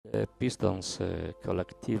pistons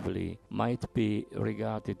collectively might be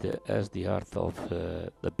regarded as the heart of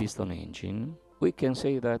the piston engine, we can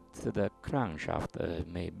say that the crankshaft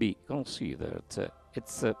may be considered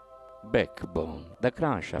its backbone. The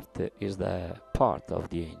crankshaft is the part of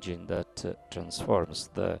the engine that transforms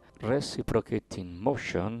the reciprocating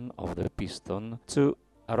motion of the piston to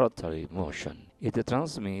a rotary motion. It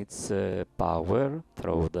transmits power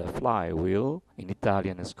through the flywheel. In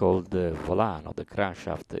Italian it's called volano. The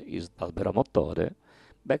crankshaft is albero motore.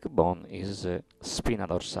 Backbone is spina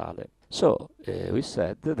dorsale. So we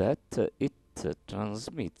said that it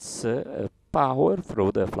transmits power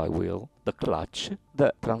through the flywheel, the clutch,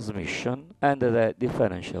 the transmission, and the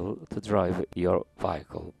differential to drive your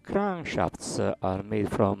vehicle. Crankshafts are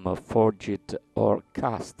made from forged or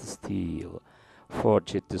cast steel.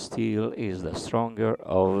 Forged steel is the stronger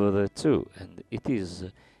of the two, and it is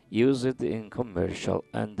used in commercial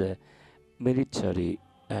and military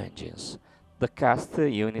engines. The cast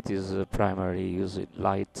unit is primarily used in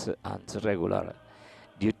light and regular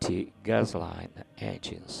duty gasoline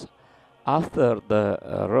engines. After the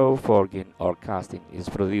raw forging or casting is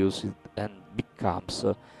produced and becomes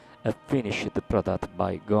a finished product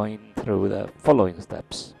by going through the following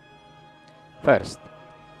steps. First,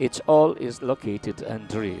 each hole is located and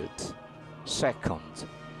drilled. Second,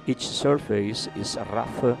 each surface is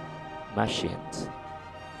rough machined.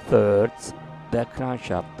 Third, the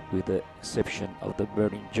crankshaft, with the exception of the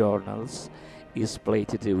bearing journals, is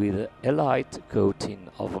plated with a light coating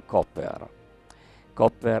of copper.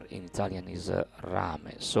 Copper in Italian is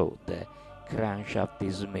rame, so the crankshaft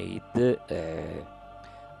is made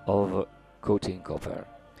of coating copper.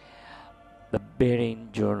 The bearing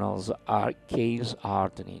journals are case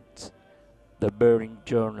hardened. The bearing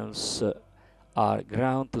journals are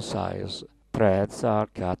ground to size. Threads are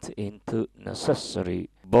cut into necessary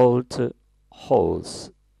bolt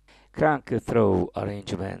holes. Crank throw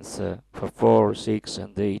arrangements for 4, 6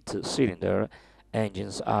 and 8 cylinder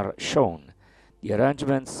engines are shown. The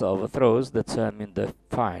arrangements of throws determine the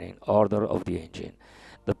firing order of the engine.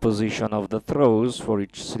 The position of the throws for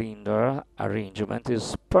each cylinder arrangement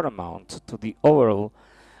is paramount to the overall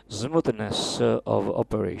smoothness of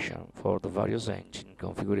operation. For the various engine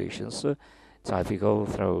configurations, typical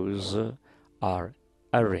throws are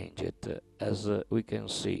arranged, as we can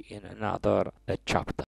see in another chapter.